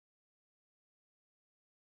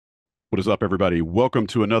What is up, everybody? Welcome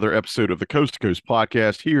to another episode of the Coast to Coast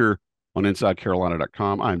podcast here on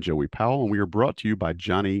InsideCarolina.com. I'm Joey Powell, and we are brought to you by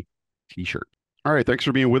Johnny T-Shirt. All right, thanks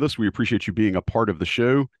for being with us. We appreciate you being a part of the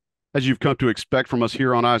show. As you've come to expect from us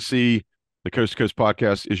here on IC, the Coast to Coast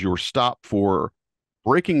podcast is your stop for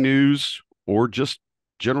breaking news or just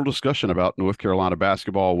general discussion about North Carolina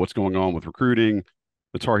basketball, what's going on with recruiting,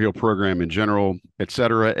 the Tar Heel program in general, et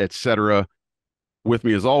cetera, et cetera. With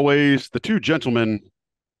me, as always, the two gentlemen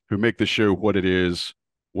who make the show what it is,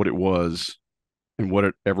 what it was, and what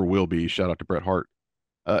it ever will be. Shout out to Bret Hart.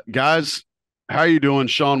 Guys, how you doing?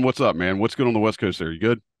 Sean, what's up, man? What's good on the West Coast there? You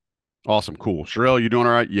good? Awesome, cool. Sherrell, you doing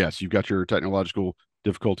all right? Yes, you've got your technological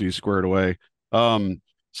difficulties squared away. So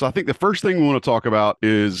I think the first thing we want to talk about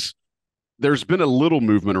is there's been a little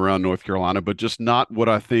movement around North Carolina, but just not what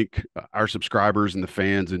I think our subscribers and the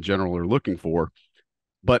fans in general are looking for.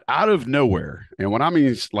 But out of nowhere, and what I mean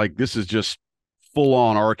is like this is just full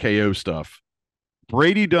on RKO stuff.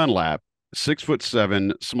 Brady Dunlap,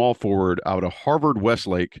 6'7", small forward out of Harvard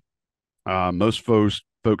Westlake. Most folks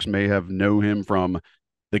may have known him from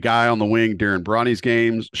the guy on the wing during Bronny's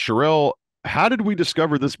games. Sherrell, how did we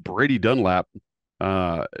discover this Brady Dunlap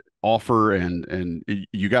offer? And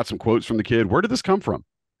you got some quotes from the kid. Where did this come from?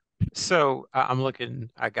 So I'm looking,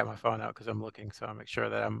 I got my phone out because I'm looking, so I'll make sure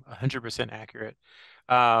that I'm 100% accurate.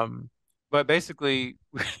 Um, but basically,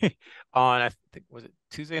 on, I think, was it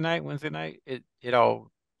Tuesday night, Wednesday night? It all,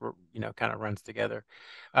 kind of runs together.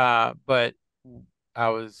 But I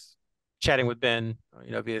was chatting with Ben,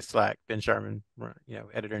 via Slack, Ben Sherman,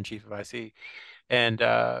 editor-in-chief of IC. And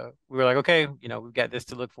we were like, okay, we've got this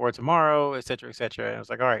to look for tomorrow, et cetera, et cetera. And I was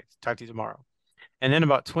like, all right, talk to you tomorrow. And then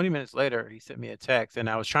about 20 minutes later, he sent me a text, and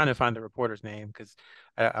I was trying to find the reporter's name because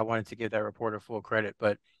I wanted to give that reporter full credit.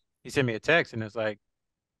 But he sent me a text, and it's like,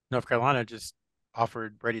 North Carolina just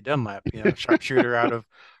offered Brady Dunlap, sharpshooter out of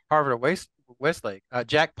Harvard Westlake.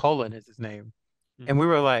 Jack Poland is his name. And we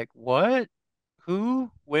were like, what?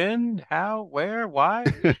 Who? When? How? Where? Why?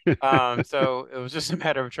 So it was just a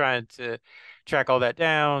matter of trying to track all that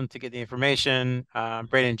down to get the information.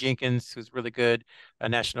 Braden Jenkins, who's really good, a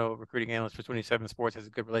national recruiting analyst for 27 Sports, has a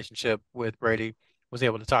good relationship with Brady, was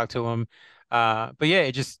able to talk to him. But yeah,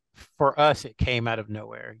 it just, for us, it came out of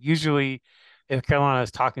nowhere. Usually, if Carolina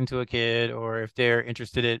is talking to a kid or if they're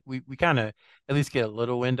interested in it, we kind of at least get a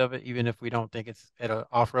little wind of it, even if we don't think it's at an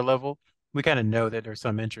offer level. We kind of know that there's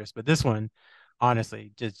some interest. But this one,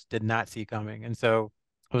 honestly, just did not see coming. And so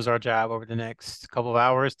it was our job over the next couple of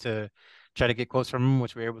hours to try to get quotes from him,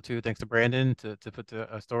 which we were able to, thanks to Brandon, to put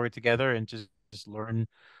a story together and just learn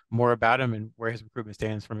more about him and where his recruitment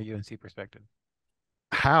stands from a UNC perspective.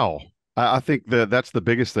 How? I think that's the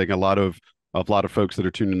biggest thing. A lot of folks that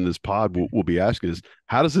are tuning in this pod will be asking is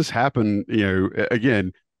how does this happen?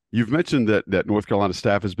 Again, you've mentioned that North Carolina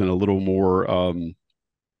staff has been a little more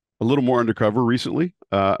undercover recently.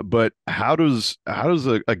 But how does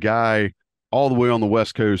a guy all the way on the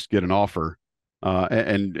West Coast get an offer,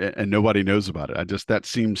 and nobody knows about it? That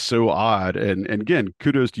seems so odd. And again,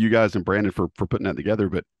 kudos to you guys and Brandon for putting that together.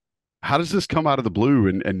 But how does this come out of the blue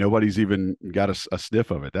and nobody's even got a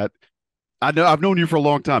sniff of it? That I know I've known you for a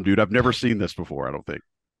long time, dude. I've never seen this before, I don't think.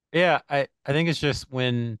 Yeah, I think it's just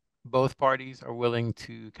when both parties are willing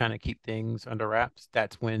to kind of keep things under wraps,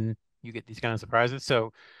 that's when you get these kind of surprises.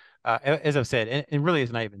 So as I've said, and really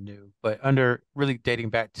it's not even new, but under really dating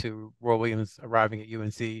back to Roy Williams arriving at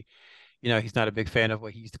UNC, he's not a big fan of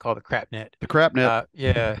what he used to call the crap net. The crap net.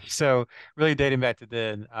 Yeah, so really dating back to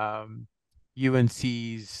then,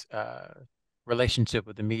 UNC's relationship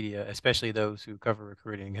with the media, especially those who cover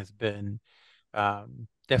recruiting, has been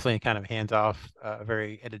definitely kind of hands off,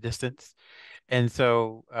 very at a distance. And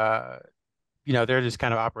so, they're just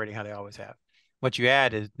kind of operating how they always have. What you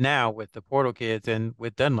add is now with the portal kids and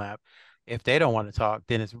with Dunlap, if they don't want to talk,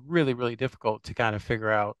 then it's really, really difficult to kind of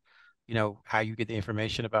figure out, how you get the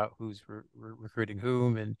information about who's recruiting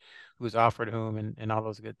whom and who's offered whom and all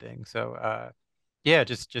those good things. So, yeah,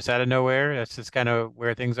 just out of nowhere, that's just kind of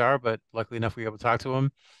where things are. But luckily enough, we were able to talk to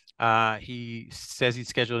him. He says he's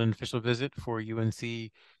scheduled an official visit for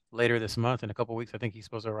UNC later this month in a couple of weeks. I think he's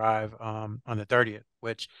supposed to arrive on the 30th,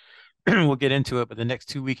 which we'll get into it. But the next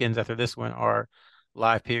 2 weekends after this one are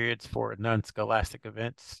live periods for non-scholastic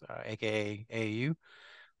events, aka AAU.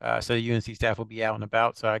 So the UNC staff will be out and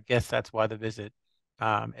about. So I guess that's why the visit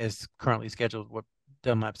is currently scheduled. What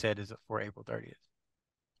Dunlap said is for April 30th.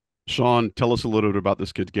 Sean, tell us a little bit about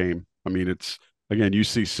this kid's game. I mean, it's again, you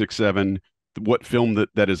see 6'7", what film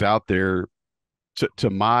that is out there to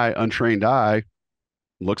my untrained eye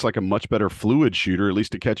looks like a much better fluid shooter, at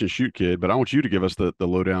least a catch and shoot kid. But I want you to give us the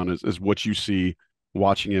lowdown as what you see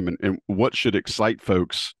watching him and what should excite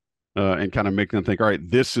folks and kind of make them think, all right,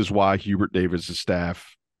 this is why Hubert Davis'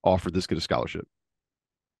 staff offered this kid a scholarship?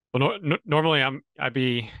 Well, normally I'd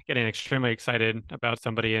be getting extremely excited about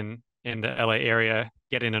somebody in the LA area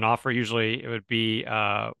getting an offer. Usually it would be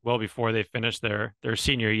well before they finish their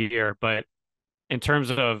senior year. But in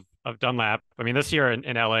terms of Dunlap, I mean, this year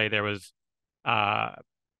in LA there was uh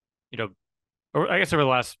you know, or I guess over the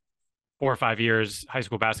last 4 or 5 years, high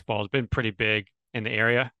school basketball has been pretty big in the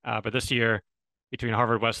area. But this year, between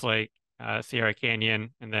Harvard, Westlake, Sierra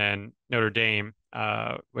Canyon, and then Notre Dame,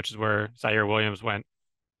 which is where Zaire Williams went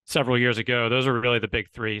several years ago, those were really the big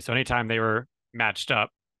three. So anytime they were matched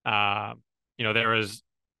up, uh, there was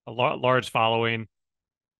a large following.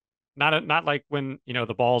 Not like when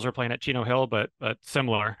the Balls are playing at Chino Hill, but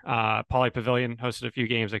similar. Pauley Pavilion hosted a few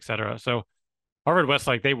games, etc. So Harvard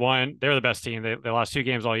Westlake, they won. They're the best team. They lost 2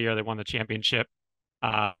 games all year. They won the championship.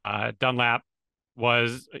 Dunlap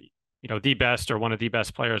was, the best or one of the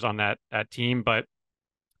best players on that team, but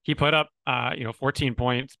he put up, 14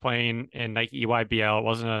 points playing in Nike EYBL. It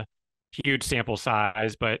wasn't a huge sample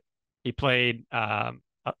size, but he played, I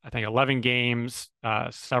think, 11 games,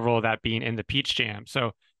 several of that being in the Peach Jam.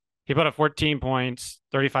 So he put up 14 points,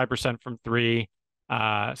 35% from three.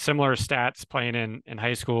 Similar stats playing in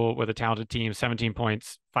high school with a talented team, 17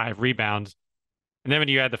 points, 5 rebounds. And then when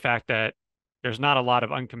you add the fact that there's not a lot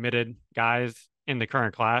of uncommitted guys in the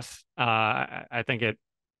current class, I think it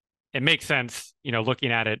makes sense,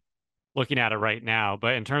 looking at it right now.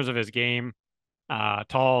 But in terms of his game,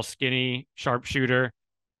 tall, skinny, sharpshooter,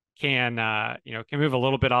 can move a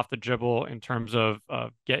little bit off the dribble in terms of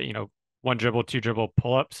get, one dribble, two dribble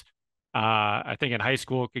pull-ups. I think in high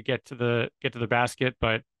school could get to the basket,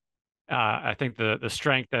 but I think the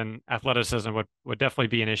strength and athleticism would definitely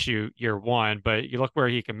be an issue year one. But you look where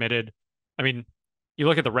he committed. I mean, you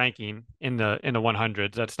look at the ranking in the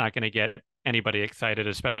 100s. That's not going to get anybody excited,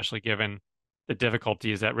 especially given the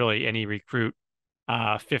difficulties that really any recruit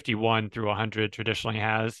 51 through 100 traditionally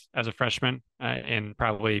has as a freshman in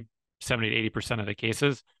probably 70 to 80% of the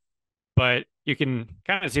cases. But you can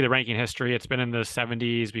kind of see the ranking history. It's been in the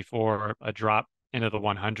 70s before a drop into the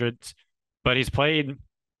 100s, but he's played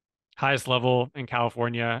highest level in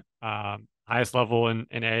California, highest level in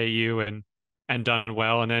AAU, and done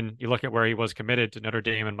well. And then you look at where he was committed to Notre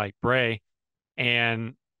Dame and Mike Brey,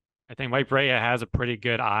 and I think Mike Brey has a pretty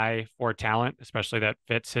good eye for talent, especially that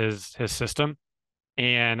fits his system.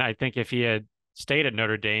 And I think if he had stayed at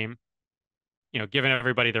Notre Dame, given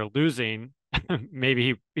everybody they're losing,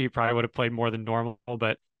 maybe he probably would have played more than normal.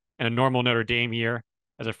 But in a normal Notre Dame year,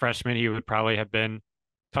 as a freshman, he would probably have been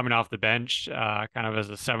coming off the bench, kind of as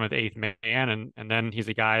a seventh, eighth man, and then he's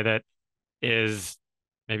a guy that is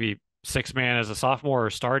maybe sixth man as a sophomore or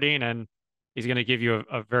starting, and he's going to give you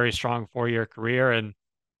a very strong 4 year career and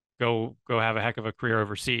go have a heck of a career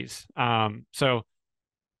overseas. So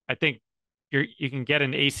I think you can get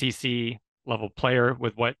an ACC level player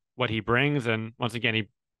with what he brings, and once again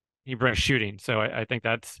he brings shooting. So I think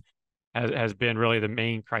that's has been really the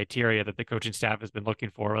main criteria that the coaching staff has been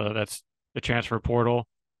looking for, whether that's the transfer portal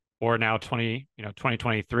or now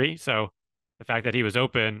 2023. So the fact that he was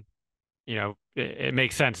open, it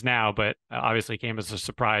makes sense now, but obviously came as a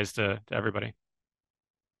surprise to everybody.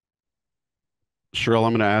 Sherrell,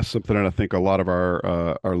 I'm going to ask something that I think a lot of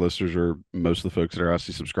our listeners or most of the folks that are IC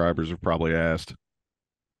subscribers have probably asked.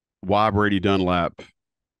 Why Brady Dunlap?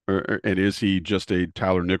 And is he just a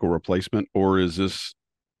Tyler Nickel replacement, or is this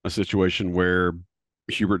a situation where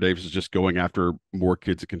Hubert Davis is just going after more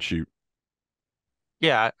kids that can shoot?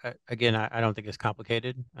 Yeah, again, I don't think it's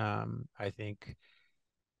complicated. I think,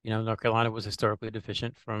 North Carolina was historically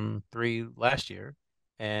deficient from three last year,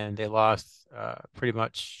 and they lost pretty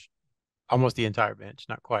much almost the entire bench,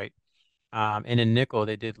 not quite. And in nickel,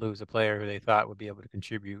 they did lose a player who they thought would be able to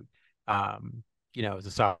contribute, as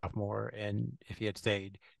a sophomore. And if he had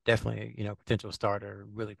stayed, definitely, potential starter,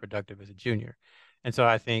 really productive as a junior. And so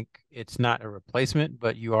I think it's not a replacement,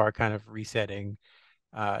 but you are kind of resetting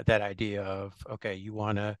that idea of, okay, you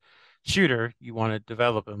want a shooter, you want to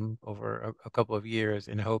develop him over a couple of years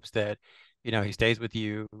in hopes that, he stays with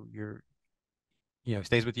you,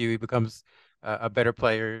 stays with you, he becomes a better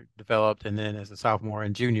player, developed, and then as a sophomore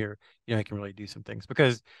and junior, he can really do some things.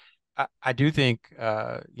 Because I do think,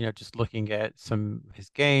 just looking at some of his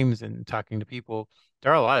games and talking to people,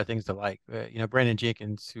 there are a lot of things to like. Brandon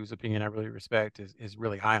Jenkins, whose opinion I really respect, is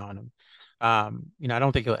really high on him. I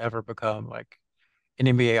don't think he'll ever become like an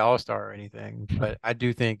NBA All-Star or anything, but I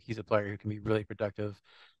do think he's a player who can be really productive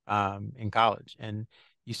in college. And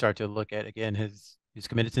you start to look at, again, he's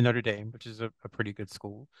committed to Notre Dame, which is a pretty good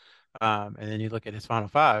school. And then you look at his Final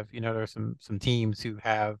Five. There are some teams who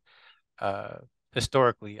have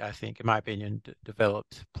historically, I think, in my opinion,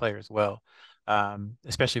 developed players well.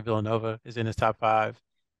 Especially Villanova is in his top five.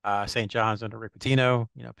 St. John's under Rick Pitino.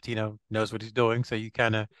 Pitino knows what he's doing. So you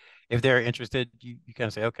kind of, if they're interested, you kind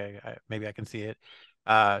of say, okay, maybe I can see it.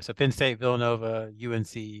 So Penn State, Villanova,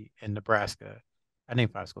 UNC, and Nebraska. I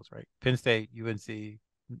named five schools, right? Penn State, UNC,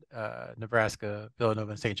 Nebraska,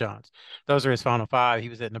 Villanova, and St. John's. Those are his final five. He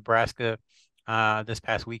was at Nebraska this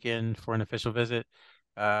past weekend for an official visit.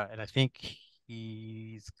 And I think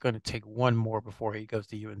he's going to take one more before he goes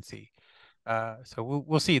to UNC. So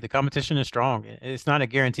we'll see. The competition is strong. It's not a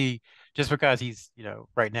guarantee just because he's,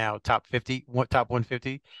 right now top 50, top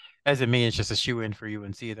 150, doesn't mean it's just a shoe in for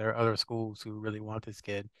UNC. There are other schools who really want this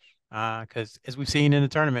kid. Because as we've seen in the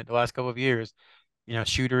tournament the last couple of years,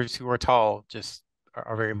 shooters who are tall just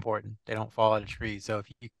are very important. They don't fall out of trees. So if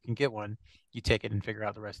you can get one, you take it and figure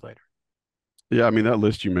out the rest later. Yeah, I mean that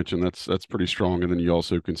list you mentioned, that's pretty strong. And then you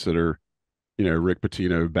also consider, Rick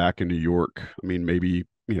Pitino back in New York. I mean, maybe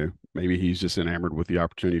he's just enamored with the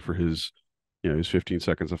opportunity for his 15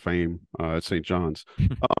 seconds of fame at St. John's.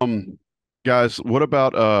 Um, Guys, what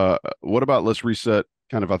about let's reset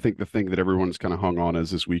kind of I think the thing that everyone's kind of hung on as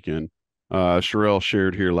this weekend. Sherrell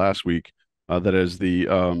shared here last week that as the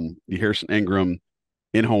Harrison Ingram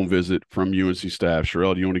in-home visit from UNC staff.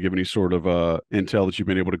 Sherrell, do you want to give any sort of intel that you've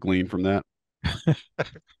been able to glean from that?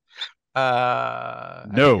 I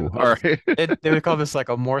think No. All right. they would call this like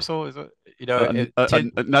a morsel, is it,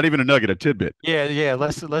 Not even a nugget, a tidbit. yeah,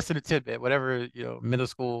 less than a tidbit, whatever, middle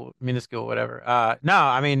school, minuscule, whatever. No,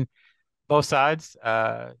 I mean, both sides,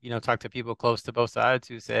 talk to people close to both sides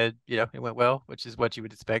who said, it went well, which is what you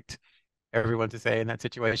would expect everyone to say in that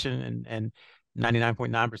situation. And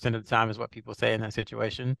 99.9% of the time is what people say in that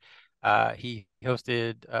situation. He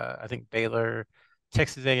hosted, I think, Baylor,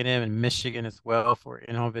 Texas A&M, and Michigan as well for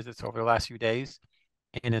in-home visits over the last few days,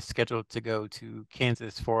 and is scheduled to go to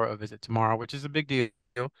Kansas for a visit tomorrow, which is a big deal.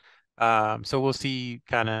 So we'll see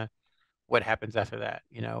kind of what happens after that.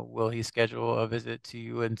 Will he schedule a visit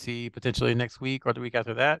to UNC potentially next week or the week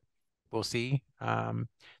after that? We'll see.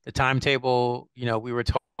 The timetable, we were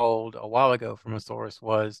told a while ago from a source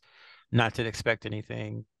was not to expect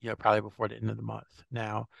anything, probably before the end of the month.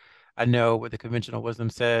 Now, I know what the conventional wisdom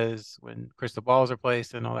says when crystal balls are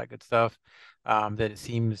placed and all that good stuff, that it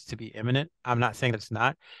seems to be imminent. I'm not saying that it's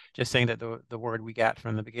not, just saying that the word we got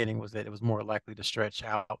from the beginning was that it was more likely to stretch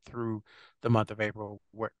out through the month of April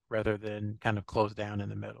rather than kind of close down in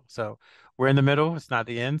the middle. So we're in the middle. It's not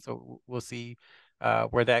the end. So we'll see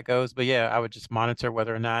where that goes. But yeah, I would just monitor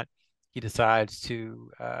whether or not he decides to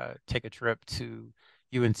take a trip to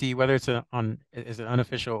UNC, whether it's is an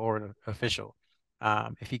unofficial or an official.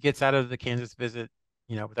 If he gets out of the Kansas visit,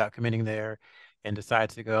 without committing there and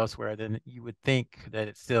decides to go elsewhere, then you would think that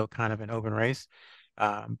it's still kind of an open race.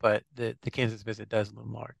 But the Kansas visit does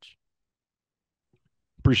loom large.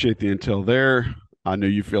 Appreciate the intel there. I know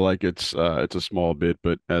you feel like it's a small bit,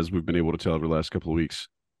 but as we've been able to tell over the last couple of weeks,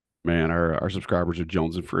 man, our subscribers are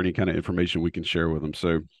jonesing for any kind of information we can share with them.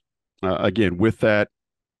 So again, with that,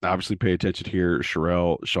 obviously pay attention here.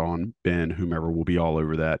 Sherrell, Sean, Ben, whomever will be all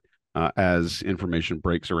over that as information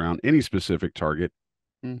breaks around any specific target,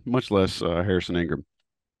 much less Harrison Ingram.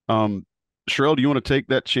 Sherrell, do you want to take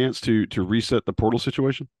that chance to reset the portal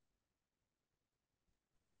situation?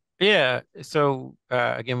 Yeah. So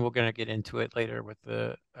again, we're going to get into it later with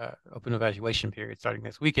the open evaluation period starting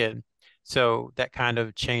this weekend. So that kind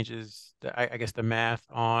of changes, I guess, the math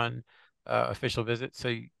on official visits.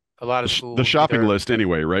 So a lot of The schools shopping list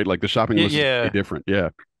anyway, right? Like the shopping list is yeah, different. Yeah.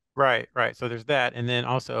 right. So there's that, and then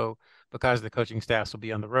also because the coaching staffs will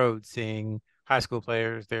be on the road seeing high school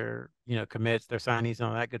players, their commits, their signees, and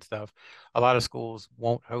all that good stuff. A lot of schools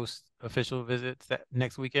won't host official visits that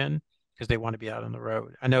next weekend because they want to be out on the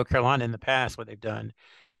road. I know Carolina in the past, what they've done,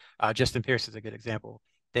 Justin Pierce is a good example.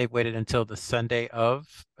 They've waited until the Sunday of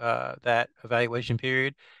that evaluation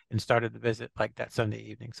period and started the visit like that Sunday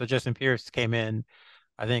evening. So Justin Pierce came in,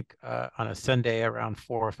 I think, on a Sunday around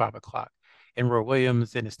 4 or 5 o'clock. And Roy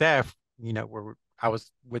Williams and his staff, I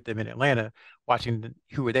was with them in Atlanta watching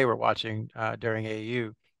who they were watching during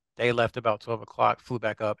AAU. They left about 12 o'clock, flew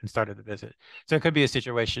back up and started the visit. So it could be a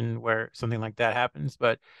situation where something like that happens.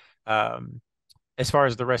 But um, as far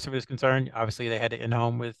as the rest of it is concerned, obviously they had to end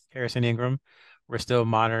home with Harrison Ingram. We're still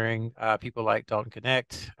monitoring people like Dalton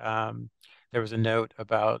Connect. There was a note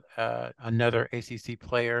about another ACC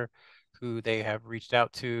player who they have reached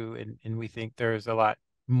out to, and we think there's a lot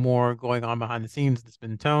more going on behind the scenes that's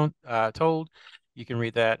been told. You can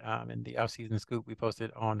read that in the offseason scoop we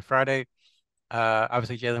posted on Friday.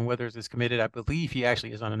 Obviously, Jalen Withers is committed. I believe he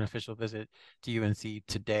actually is on an official visit to UNC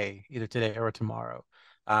today, either today or tomorrow.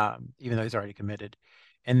 even though he's already committed.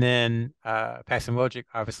 And then Paxton Wojcik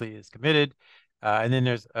obviously is committed. And then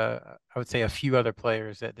there's, I would say, a few other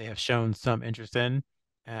players that they have shown some interest in,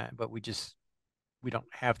 but we don't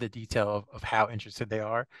have the detail of how interested they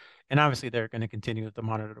are. And obviously, they're going to continue to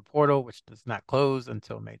monitor the portal, which does not close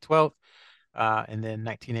until May 12th. And then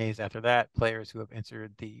 19 days after that, players who have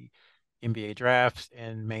entered the NBA drafts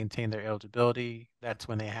and maintain their eligibility, that's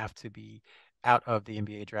when they have to be out of the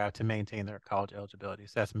NBA draft to maintain their college eligibility.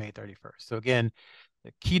 So that's May 31st. So again,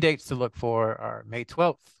 the key dates to look for are May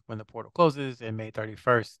 12th when the portal closes and May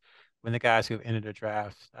 31st when the guys who have entered the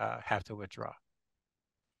draft have to withdraw.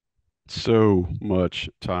 So much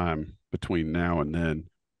time between now and then.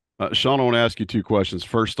 Sean, I want to ask you two questions.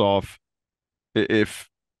 First off, if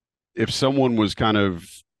someone was kind of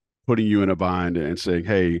putting you in a bind and saying,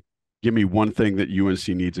 "Hey, give me one thing that UNC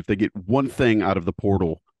needs," if they get one thing out of the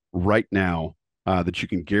portal right now that you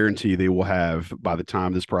can guarantee they will have by the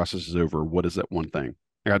time this process is over, what is that one thing?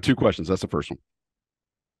 I got two questions. That's the first one.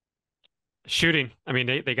 Shooting. I mean,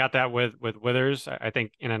 they got that with Withers. I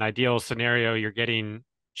think in an ideal scenario, you're getting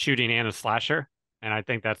shooting and a slasher, and I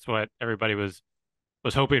think that's what everybody was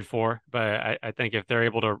hoping for. But I think if they're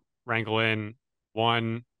able to wrangle in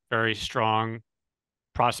one very strong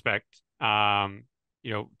prospect,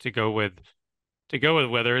 to go with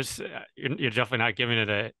Withers, you're definitely not giving it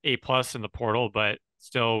a A+ in the portal, but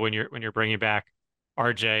still, when you're bringing back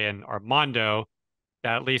RJ and Armando,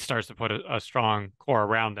 that at least starts to put a strong core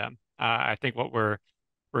around them. I think what we're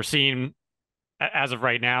seeing as of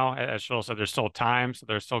right now, as Joel said, there's still time, so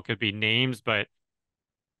there still could be names, but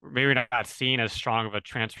maybe not seeing as strong of a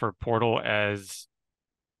transfer portal as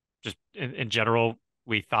just in general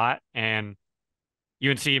we thought. And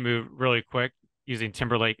UNC moved really quick, using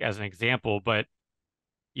Timberlake as an example, but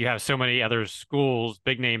you have so many other schools,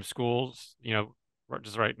 big name schools,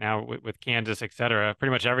 just right now with Kansas, et cetera.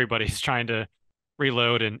 Pretty much everybody's trying to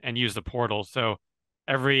reload and use the portal. So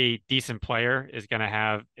every decent player is going to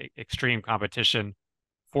have extreme competition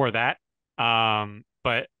for that.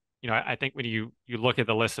 But I think when you look at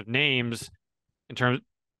the list of names, in terms,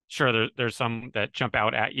 sure, there's some that jump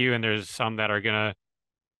out at you, and there's some that are gonna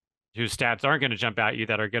whose stats aren't going to jump at you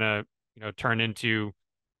that are going to turn into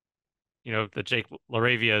the Jake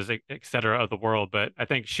Laravias, et cetera, of the world. But I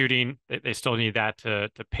think shooting, they still need that to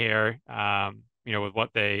pair with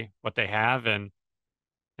what they have. And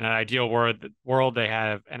in an ideal world, they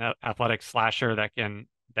have an athletic slasher that can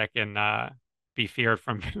be feared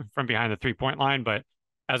from from behind the 3-point line. But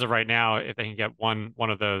as of right now, if they can get one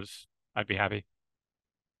of those, I'd be happy.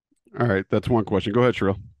 All right, that's one question. Go ahead,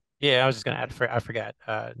 Sherrell. Yeah, I was just going to add, I forgot,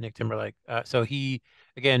 Nick Timberlake. So he,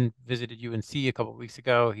 again, visited UNC a couple of weeks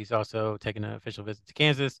ago. He's also taken an official visit to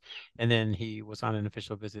Kansas, and then he was on an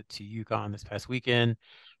official visit to UConn this past weekend.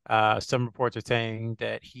 Some reports are saying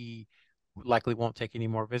that he likely won't take any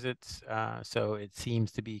more visits. So it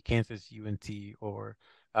seems to be Kansas, UNC, or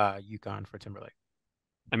UConn for Timberlake.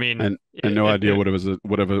 I mean, and no idea what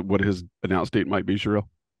what his announced date might be, Sherrell.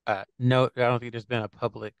 No, I don't think there's been a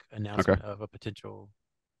public announcement Okay. of a potential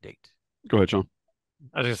date. Go ahead, Sean.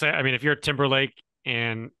 I was gonna say, I mean, if you're Timberlake,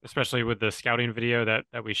 and especially with the scouting video that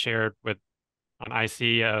we shared with on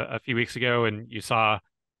IC a few weeks ago, and you saw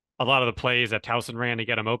a lot of the plays that Towson ran to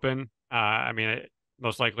get him open. I mean,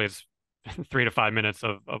 most likely it's 3 to 5 minutes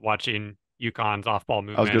of watching UConn's off-ball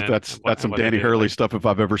movement. I was just that's some Danny Hurley stuff if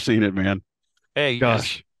I've ever seen it, man. Hey,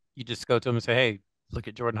 Gosh. You just go to him and say, "Hey, look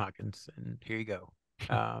at Jordan Hawkins," and here you go.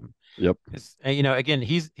 Yep. And, again,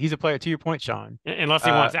 he's a player. To your point, Sean. Unless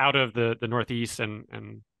he wants out of the Northeast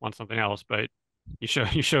and wants something else, but you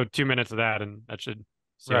showed 2 minutes of that, and that should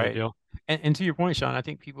seal the deal. And to your point, Sean, I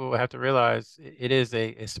think people have to realize it is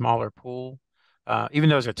a smaller pool. Even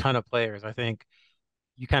though there's a ton of players, I think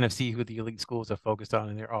you kind of see who the elite schools are focused on,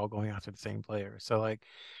 and they're all going after the same players. So, like,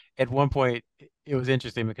 at one point, it was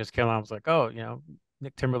interesting because Carolina was like, "Oh,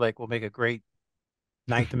 Nick Timberlake will make a great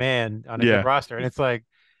ninth man on a good roster," and it's like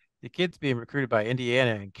the kid's being recruited by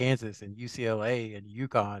Indiana and Kansas and UCLA and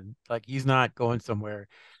UConn. Like, he's not going somewhere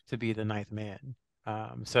to be the ninth man.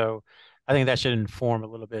 So I think that should inform a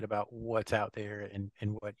little bit about what's out there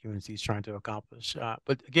and what UNC is trying to accomplish.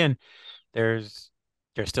 But again, there's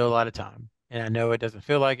still a lot of time, and I know it doesn't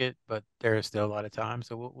feel like it, but there is still a lot of time.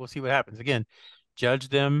 So we'll see what happens. Again, judge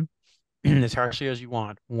them as harshly as you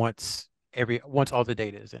want once all the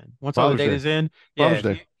data is in. Once all the data is in,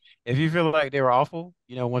 if you feel like they were awful,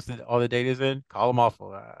 once all the data is in, call them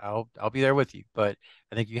awful. I'll be there with you. But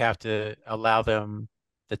I think you have to allow them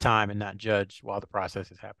the time and not judge while the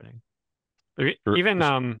process is happening.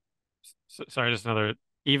 Even sorry, just another.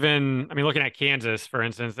 Even I mean, looking at Kansas, for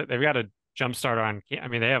instance, they've got a jump start on. I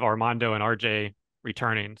mean, they have Armando and RJ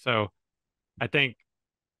returning. So I think,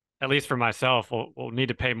 at least for myself, we'll need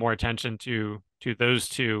to pay more attention to those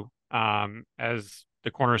two as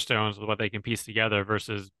the cornerstones of what they can piece together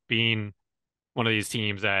versus being one of these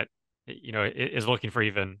teams that is looking for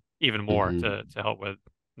even more Mm-hmm. to help with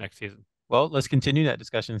next season. Well, let's continue that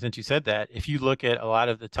discussion since you said that. If you look at a lot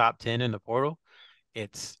of the top 10 in the portal,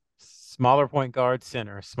 it's smaller point guard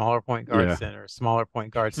center, smaller point guard Yeah. center, smaller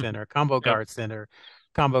point guard center, combo Yep. guard center,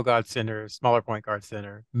 combo guard center, smaller point guard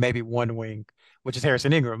center, maybe one wing, which is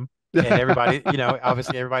Harrison Ingram, and everybody,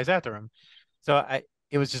 obviously everybody's after him. So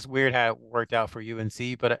it was just weird how it worked out for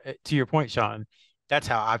UNC. But to your point, Sean, that's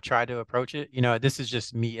how I've tried to approach it. This is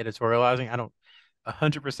just me editorializing. I don't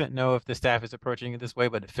 100% know if the staff is approaching it this way,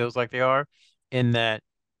 but it feels like they are, in that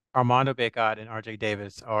Armando Bacot and RJ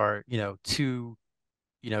Davis are, two,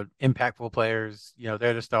 impactful players.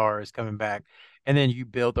 They're the stars coming back, and then you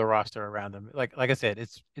build the roster around them. Like I said,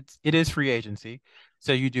 it is free agency,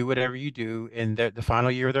 so you do whatever you do in the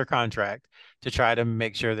final year of their contract to try to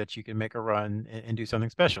make sure that you can make a run and do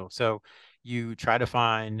something special. So you try to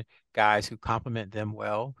find guys who complement them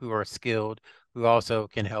well, who are skilled, who also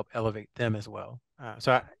can help elevate them as well.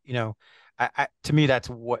 To me, that's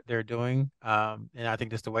what they're doing, and I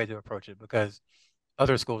think that's the way to approach it, because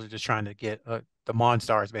other schools are just trying to get the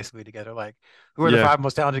Monstars basically together, like who are the Yeah. 5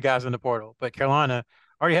 most talented guys in the portal. But Carolina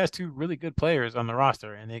already has 2 really good players on the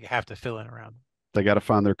roster, and they have to fill in around them. They got to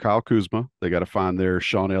find their Kyle Kuzma. They got to find their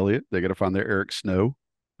Sean Elliott. They got to find their Eric Snow.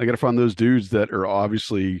 They got to find those dudes that are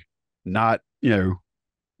obviously not,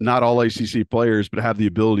 not all ACC players, but have the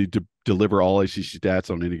ability to deliver all ACC stats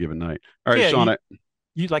on any given night. All right, Yeah, Sean,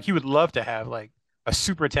 you would love to have like a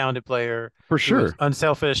super talented player for who was sure.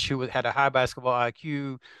 unselfish, who had a high basketball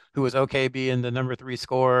IQ, who was okay being the number 3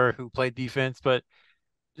 scorer, who played defense. But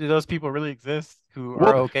do those people really exist who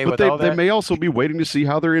are okay But with all they that? may also be waiting to see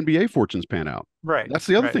how their NBA fortunes pan out. Right, That's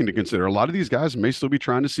the other right, thing to consider. A lot of these guys may still be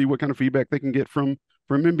trying to see what kind of feedback they can get from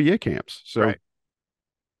NBA camps. So, right.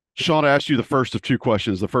 Sean, I asked you the first of 2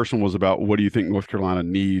 questions. The first one was about what do you think North Carolina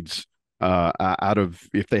needs out of,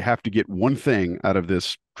 if they have to get one thing out of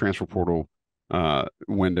this transfer portal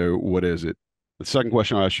window, what is it? The second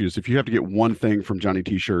question I asked you is if you have to get one thing from Johnny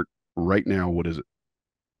T-shirt right now, what is it?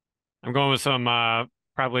 I'm going with some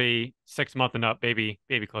probably 6-month and up baby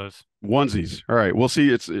clothes. Onesies. All right. Well, see,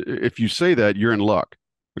 it's if you say that, you're in luck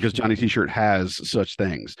because Johnny T-shirt has such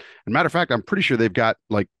things. And matter of fact, I'm pretty sure they've got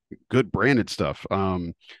like good branded stuff,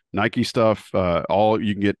 Nike stuff. All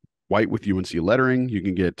you can get white with UNC lettering. You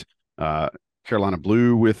can get Carolina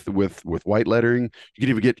blue with white lettering. You can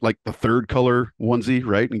even get like the 3rd color onesie,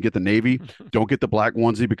 right? And get the navy. Don't get the black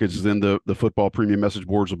onesie because then the football premium message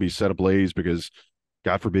boards will be set ablaze because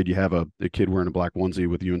God forbid you have a kid wearing a black onesie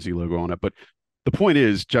with the UNC logo on it. But the point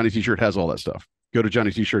is, Johnny T-shirt has all that stuff. Go to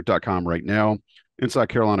johnnytshirt.com right now. Inside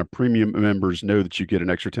Carolina premium members know that you get an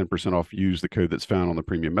extra 10% off. Use the code that's found on the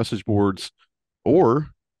premium message boards. Or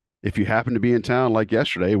if you happen to be in town like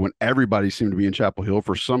yesterday when everybody seemed to be in Chapel Hill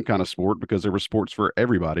for some kind of sport because there were sports for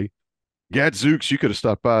everybody, Gadzooks, you could have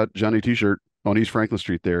stopped by Johnny T-shirt on East Franklin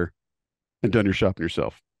Street there and done your shopping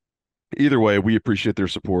yourself. Either way, we appreciate their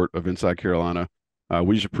support of Inside Carolina.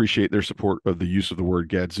 We just appreciate their support of the use of the word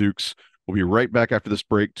Gadzooks. We'll be right back after this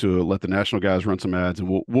break to let the national guys run some ads,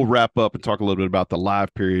 and we'll wrap up and talk a little bit about the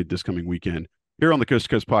live period this coming weekend here on the Coast to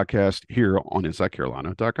Coast podcast here on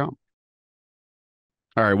InsideCarolina.com.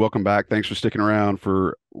 All right, welcome back. Thanks for sticking around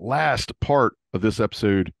for last part of this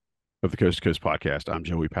episode of the Coast to Coast podcast. I'm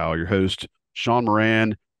Joey Powell, your host. Sean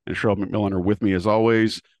Moran and Sherrell McMillan are with me as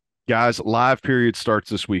always. Guys, live period starts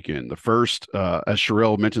this weekend. The first, as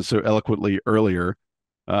Sherrell mentioned so eloquently earlier,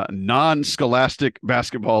 non-scholastic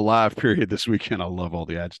basketball live period this weekend. I love all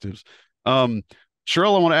the adjectives.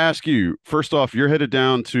 Sherrell, I want to ask you, first off, you're headed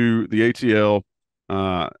down to the ATL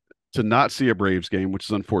to not see a Braves game, which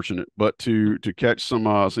is unfortunate, but to catch some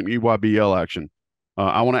EYBL action.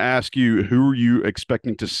 I want to ask you, who are you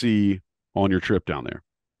expecting to see on your trip down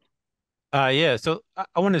there? Yeah, so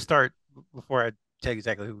I want to start before I tell you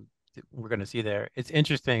exactly who we're going to see there. It's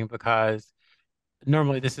interesting because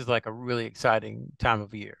normally this is like a really exciting time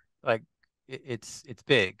of year. Like it's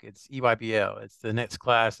big. It's EYBL. It's the next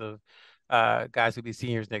class of guys who'll be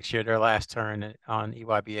seniors next year, their last turn on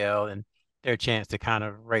EYBL, and their chance to kind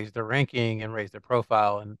of raise their ranking and raise their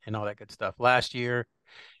profile and all that good stuff. Last year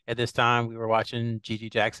at this time, we were watching Gigi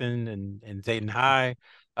Jackson and Zayden High,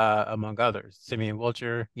 among others. Simeon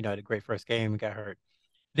Wilcher, had a great first game and got hurt.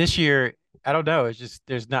 This year, I don't know. It's just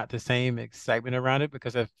there's not the same excitement around it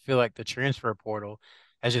because I feel like the transfer portal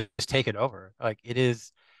has just taken over. Like it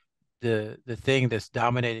is the thing that's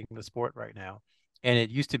dominating the sport right now. And it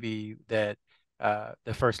used to be that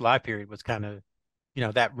the first live period was kind of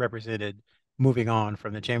that represented moving on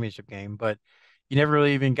from the championship game. But you never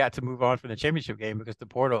really even got to move on from the championship game because the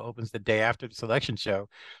portal opens the day after the selection show.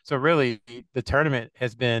 So really, the tournament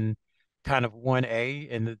has been kind of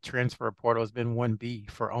 1A, and the transfer portal has been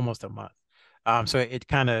 1B for almost a month. So it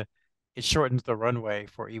shortens the runway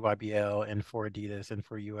for EYBL and for Adidas and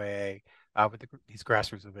for UAA with these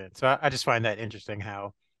grassroots events. So I just find that interesting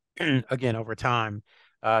how, again, over time,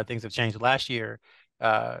 things have changed. Last year,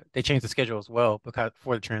 they changed the schedule as well because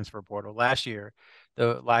for the transfer portal. Last year,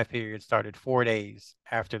 the live period started 4 days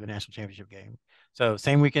after the national championship game. So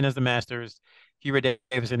same weekend as the Masters. Hubert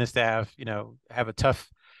Davis and his staff, have a tough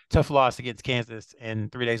loss against Kansas,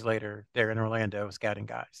 and 3 days later they're in Orlando scouting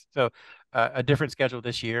guys. So a different schedule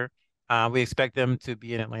this year. We expect them to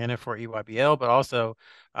be in Atlanta for EYBL, but also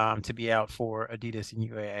to be out for Adidas and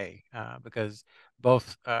UAA because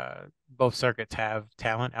both circuits have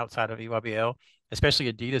talent outside of EYBL,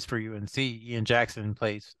 especially Adidas for UNC. Ian Jackson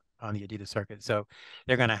plays on the Adidas circuit, so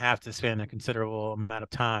they're going to have to spend a considerable amount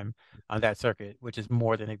of time on that circuit, which is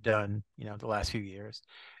more than they've done, the last few years.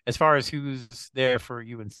 As far as who's there for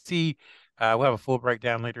UNC, we'll have a full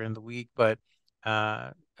breakdown later in the week, but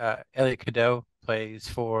Elliot Cadeau plays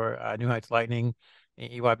for New Heights Lightning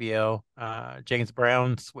in EYBL. James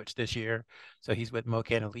Brown switched this year, so he's with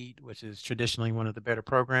Mocan Elite, which is traditionally one of the better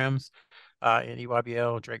programs in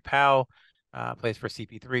EYBL. Drake Powell plays for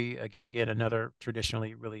CP3, again, another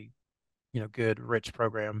traditionally really good, rich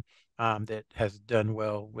program that has done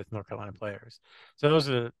well with North Carolina players. So those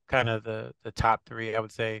are kind of the top three, I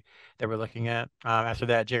would say, that we're looking at. After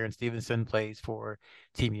that, Jaron Stevenson plays for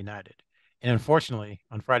Team United. And unfortunately,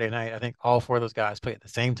 on Friday night, I think all four of those guys play at the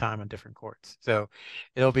same time on different courts. So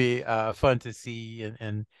it'll be fun to see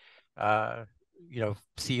and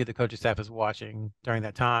see who the coaching staff is watching during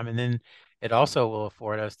that time. And then it also will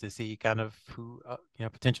afford us to see kind of who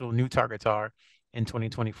potential new targets are in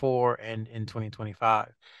 2024 and in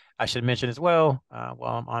 2025. I should mention as well,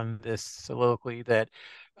 while I'm on this soliloquy, that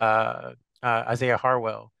Isaiah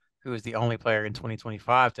Harwell, who is the only player in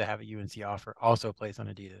 2025 to have a UNC offer, also plays on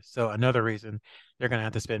Adidas. So another reason they're going to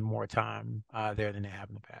have to spend more time there than they have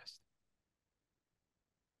in the past.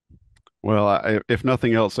 Well, if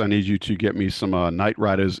nothing else, I need you to get me some Knight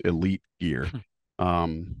Riders Elite gear,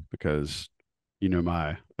 because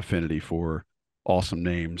my affinity for awesome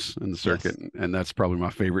names in the circuit, Yes. and that's probably my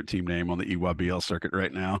favorite team name on the EYBL circuit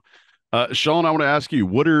right now. Sean, I want to ask you,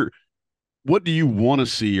 what do you want to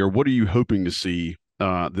see, or what are you hoping to see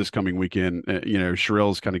this coming weekend?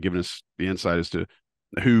 Sherrell's kind of given us the insight as to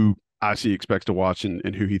who IC expects to watch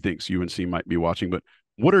and who he thinks UNC might be watching. But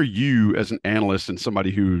what are you, as an analyst and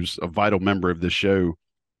somebody who's a vital member of this show,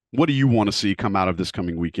 what do you want to see come out of this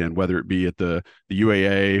coming weekend, whether it be at the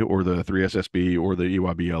UAA or the 3SSB or the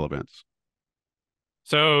EYBL events?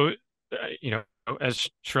 So, as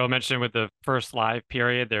Sherrell mentioned, with the first live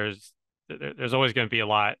period, there's always going to be a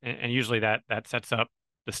lot, and usually that sets up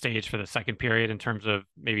the stage for the second period in terms of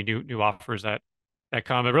maybe new offers that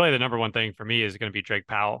come. But really, the number one thing for me is going to be Drake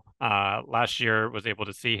Powell. Last year was able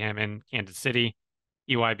to see him in Kansas City,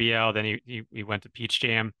 EYBL. Then he went to Peach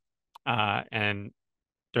Jam, and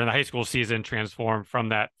during the high school season, transformed from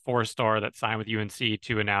that 4-star that signed with UNC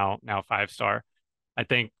to a now 5-star. I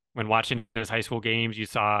think when watching his high school games, you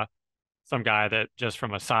saw some guy that just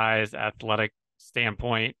from a size, athletic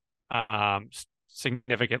standpoint,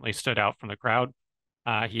 significantly stood out from the crowd.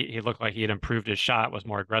 He looked like he had improved his shot, was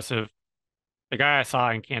more aggressive. The guy I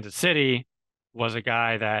saw in Kansas City was a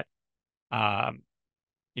guy that,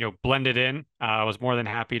 blended in, was more than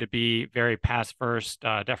happy to be very pass first,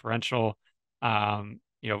 deferential,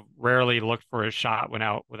 rarely looked for his shot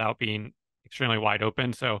without being extremely wide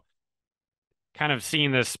open. So kind of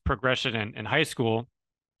seeing this progression in high school,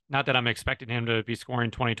 not that I'm expecting him to be scoring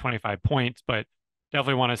 20, 25 points, but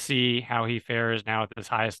definitely want to see how he fares now at this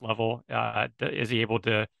highest level. Is he able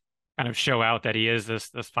to kind of show out that he is this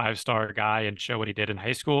 5-star guy and show what he did in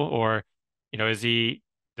high school? Or, does he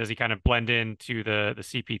kind of blend into the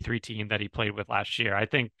CP3 team that he played with last year? I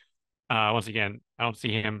think, once again, I don't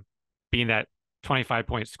see him being that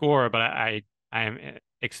 25-point scorer, but I am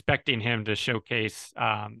expecting him to showcase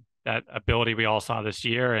that ability we all saw this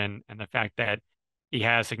year, and the fact that he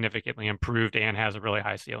has significantly improved and has a really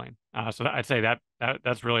high ceiling. So I'd say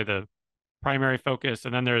that's really the primary focus.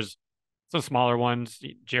 And then there's some smaller ones.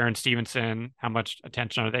 Jaron Stevenson, how much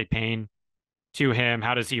attention are they paying to him?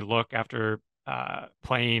 How does he look after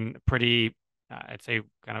playing pretty, I'd say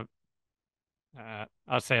kind of,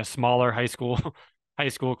 I'll say a smaller high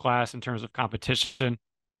school class in terms of competition.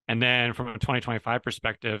 And then from a 2025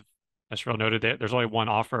 perspective, as Sherrell noted, there's only one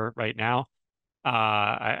offer right now.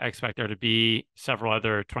 I expect there to be several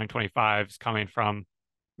other 2025s coming from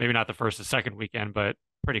maybe not the first or second weekend, but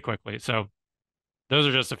pretty quickly. So those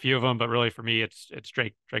are just a few of them, but really for me, it's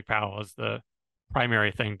Drake Powell is the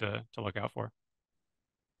primary thing to look out for.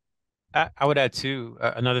 I would add too,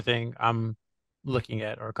 another thing I'm looking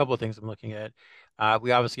at, or a couple of things I'm looking at.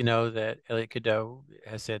 We obviously know that Elliot Cadeau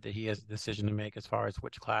has said that he has a decision to make as far as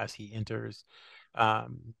which class he enters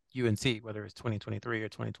UNC, whether it's 2023 or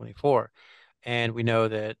 2024. And we know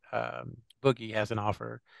that Boogie has an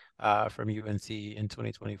offer from UNC in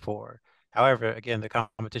 2024. However, again, the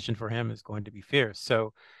competition for him is going to be fierce.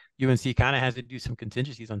 So UNC kind of has to do some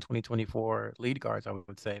contingencies on 2024 lead guards, I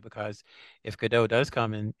would say, because if Cadeau does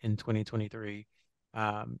come in 2023,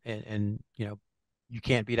 and you know, you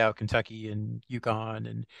can't beat out Kentucky and UConn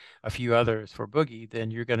and a few others for Boogie, then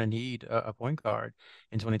you're going to need a point guard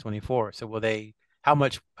in 2024. So how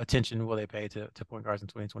much attention will they pay to point guards in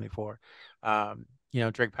 2024?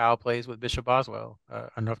 Drake Powell plays with Bishop Boswell,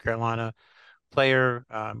 a North Carolina player,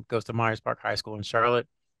 goes to Myers Park High School in Charlotte.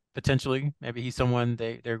 Potentially, maybe he's someone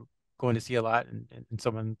they're going to see a lot and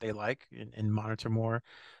someone they like and monitor more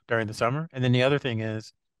during the summer. And then the other thing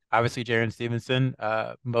is, obviously, Jaren Stevenson.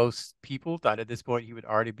 Most people thought at this point he would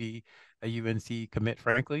already be a UNC commit,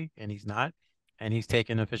 frankly, and he's not. And he's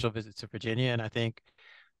taken official visits to Virginia. And I think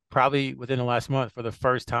probably within the last month, for the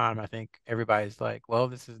first time, I think everybody's like, well,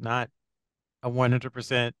 this is not a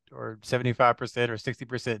 100% or 75% or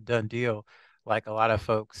 60% done deal like a lot of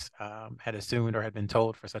folks had assumed or had been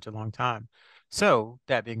told for such a long time. So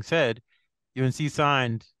that being said, UNC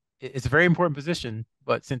signed, it's a very important position,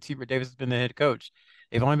 but since Hubert Davis has been the head coach,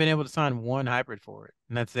 they've only been able to sign one hybrid for it,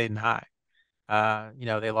 and that's Zayden High.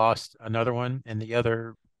 They lost another one, and the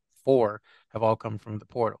other four have all come from the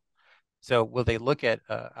portal. So will they look at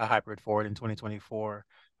a hybrid forward in 2024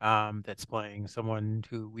 that's playing someone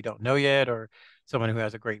who we don't know yet, or someone who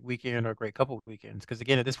has a great weekend or a great couple of weekends? Because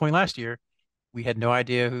again, at this point last year, we had no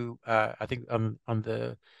idea who. I think on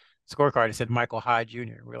the scorecard it said Michael Hyde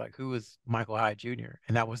Jr. We're like, who is Michael Hyde Jr.?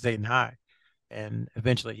 And that was Zayden High, and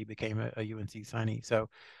eventually he became a UNC signee. So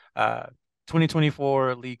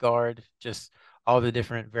 2024 league guard, just all the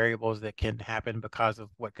different variables that can happen because of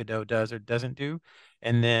what Cadeau does or doesn't do.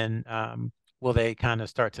 And then will they kind of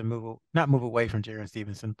start to not move away from Jaren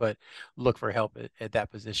Stevenson, but look for help at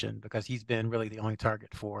that position, because he's been really the only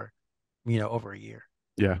target for, over a year.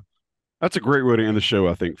 Yeah. That's a great way to end the show,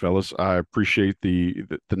 I think, fellas. I appreciate the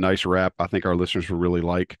nice wrap. I think our listeners will really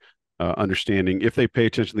like understanding, if they pay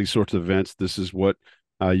attention to these sorts of events, this is what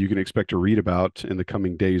you can expect to read about in the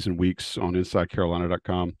coming days and weeks on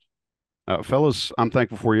InsideCarolina.com. Fellas, I'm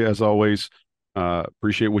thankful for you as always.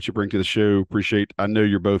 Appreciate what you bring to the show. I know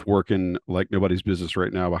you're both working like nobody's business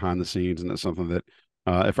right now behind the scenes, and that's something that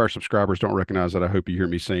if our subscribers don't recognize that, I hope you hear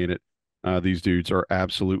me saying it. These dudes are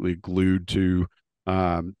absolutely glued to,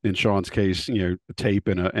 in Sean's case, tape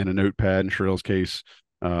and a notepad. In Sherrell's case,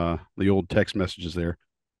 the old text messages there.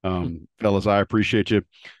 Fellas, I appreciate you.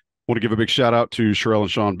 Want to give a big shout out to Sherrell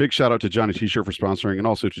and Sean. Big shout out to Johnny T-Shirt for sponsoring, and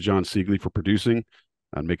also to John Siegley for producing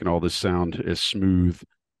and making all this sound as smooth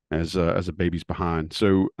as a baby's behind.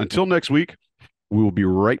 So until next week, we will be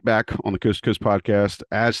right back on the Coast to Coast podcast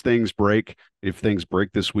as things break. If things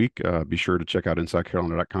break this week, be sure to check out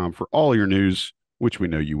InsideCarolina.com for all your news, which we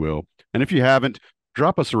know you will. And if you haven't,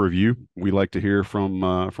 drop us a review. We like to hear from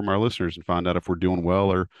our listeners and find out if we're doing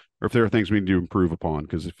well, or if there are things we need to improve upon.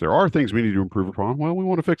 Because if there are things we need to improve upon, well, we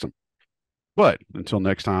want to fix them. But until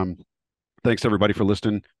next time, thanks everybody for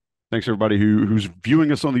listening. Thanks everybody who's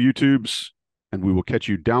viewing us on the YouTubes, and we will catch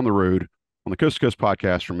you down the road on the Coast to Coast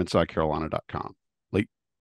podcast from InsideCarolina.com.